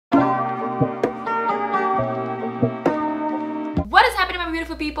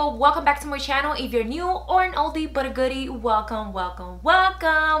people? Welcome back to my channel. If you're new or an oldie but a goodie, welcome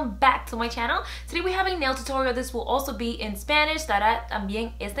back to my channel. Today we have a nail tutorial. This will also be in Spanish. Estará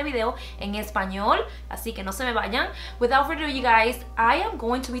también este video en español, así que no se me vayan. Without further ado, you guys, I am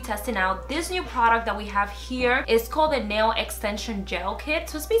going to be testing out this new product that we have here. It's called the Nail Extension Gel Kit.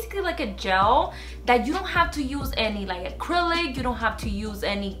 So it's basically like a gel that you don't have to use any like acrylic, you don't have to use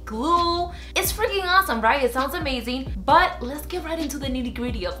any glue. It's freaking awesome, right? It sounds amazing, but let's get right into the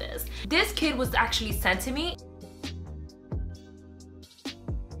nitty-gritty of this. This kit was actually sent to me,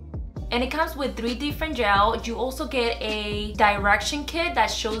 and it comes with 3 different gels. You also get a direction kit that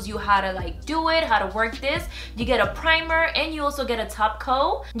shows you how to like do it, how to work this. You get a primer and you also get a top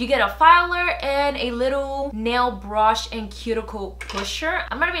coat. You get a filer and a little nail brush and cuticle pusher.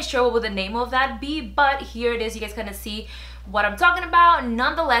 I'm not even sure what would the name of that be, but here it is. You guys kind of see what I'm talking about.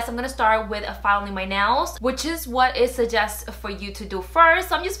 Nonetheless, I'm gonna start with filing my nails, which is what it suggests for you to do first.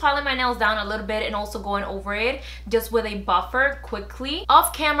 So I'm just filing my nails down a little bit and also going over it just with a buffer quickly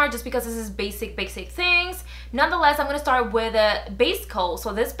off camera, just because this is basic things. Nonetheless, I'm gonna start with a base coat.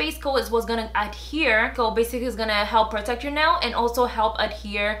 So this base coat is what's gonna adhere. So basically it's gonna help protect your nail and also help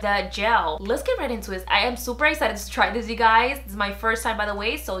adhere the gel. Let's get right into it. I am super excited to try this, you guys. This is my first time, by the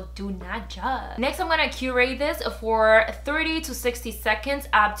way, so do not judge. Next, I'm gonna curate this for 30 to 60 seconds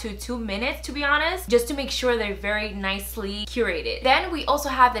up to 2 minutes, to be honest, just to make sure they're very nicely curated. Then we also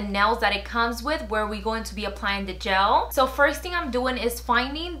have the nails that it comes with, where we're going to be applying the gel. So first thing I'm doing is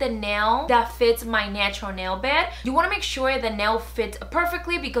finding the nail that fits my natural nail bed. You want to make sure the nail fits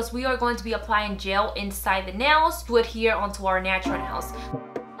perfectly because we are going to be applying gel inside the nails to adhere onto our natural nails.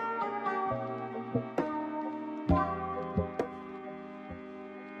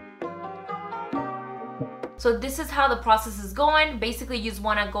 So this is how the process is going. Basically, you just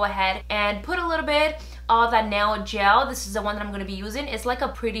want to go ahead and put a little bit of that nail gel. This is the one that I'm going to be using. It's like a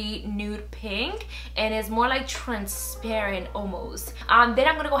pretty nude pink and it's more like transparent almost. Then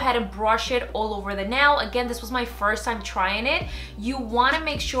I'm going to go ahead and brush it all over the nail. Again, this was my first time trying it. You want to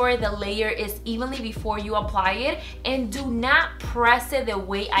make sure the layer is evenly before you apply it, and do not press it the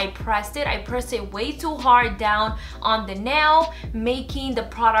way I pressed it. I pressed it way too hard down on the nail, making the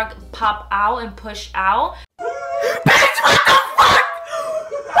product pop out and push out. Bitch, what the fuck?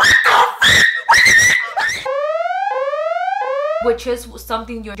 What the fuck? Which is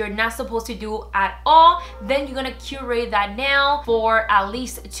something you're not supposed to do at all. Then you're gonna curate that nail for at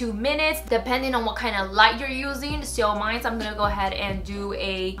least 2 minutes, depending on what kind of light you're using. So mine, I'm gonna go ahead and do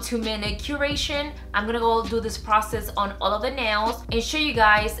a 2-minute curation. I'm gonna go do this process on all of the nails and show you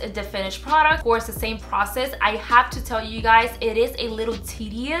guys the finished product. Of course, the same process. I have to tell you guys, it is a little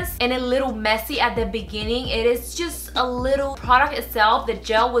tedious and a little messy at the beginning. It is just a little product itself. The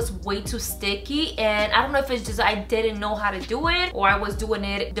gel was way too sticky, and I don't know if it's just I didn't know how to do it or I was doing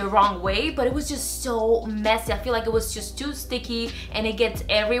it the wrong way, but it was just so messy. I feel like it was just too sticky and it gets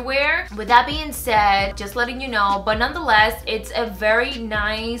everywhere. With that being said, just letting you know, but nonetheless, it's a very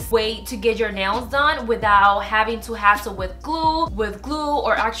nice way to get your nails done without having to hassle with glue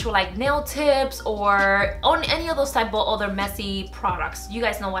or actual like nail tips or on any of those type of other messy products. You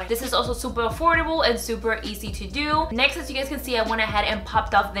guys know what. This is also super affordable and super easy to do. Next, as you guys can see, I went ahead and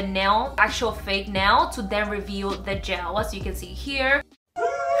popped off the nail, actual fake nail, to then reveal the gel, as you can see here.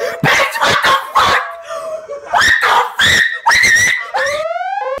 Bitch, what the fuck? What the fuck?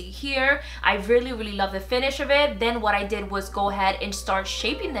 Here, I really love the finish of it. Then what I did was go ahead and start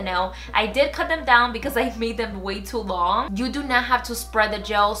shaping the nail. I did cut them down because I made them way too long. You do not have to spread the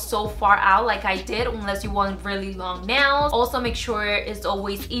gel so far out like I did unless you want really long nails. Also, make sure it's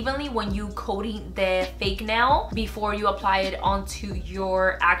always evenly when you coating the fake nail before you apply it onto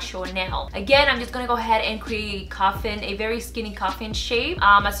your actual nail. Again, I'm just gonna go ahead and create a coffin, a very skinny coffin shape.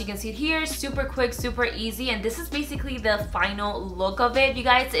 As you can see here, super quick, super easy, and this is basically the final look of it, you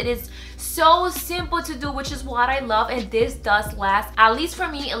guys. It is so simple to do, which is what I love, and this does last, at least for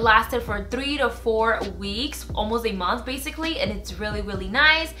me, it lasted for 3 to 4 weeks, almost a month basically, and it's really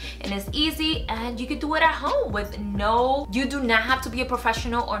nice and it's easy, and you can do it at home with you do not have to be a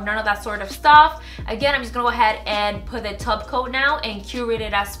professional or none of that sort of stuff. Again, I'm just gonna go ahead and put the top coat now and curate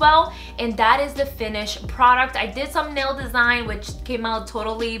it as well, and that is the finished product. I did some nail design which came out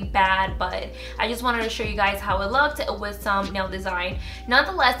totally bad, but I just wanted to show you guys how it looked with some nail design.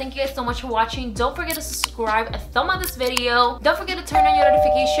 Nonetheless, thank you guys so much for watching. Don't forget to subscribe, thumb up this video. Don't forget to turn on your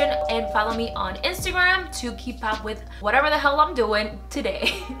notification and follow me on Instagram to keep up with whatever the hell I'm doing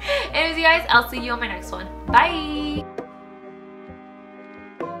today. Anyways, you guys, I'll see you on my next one. Bye!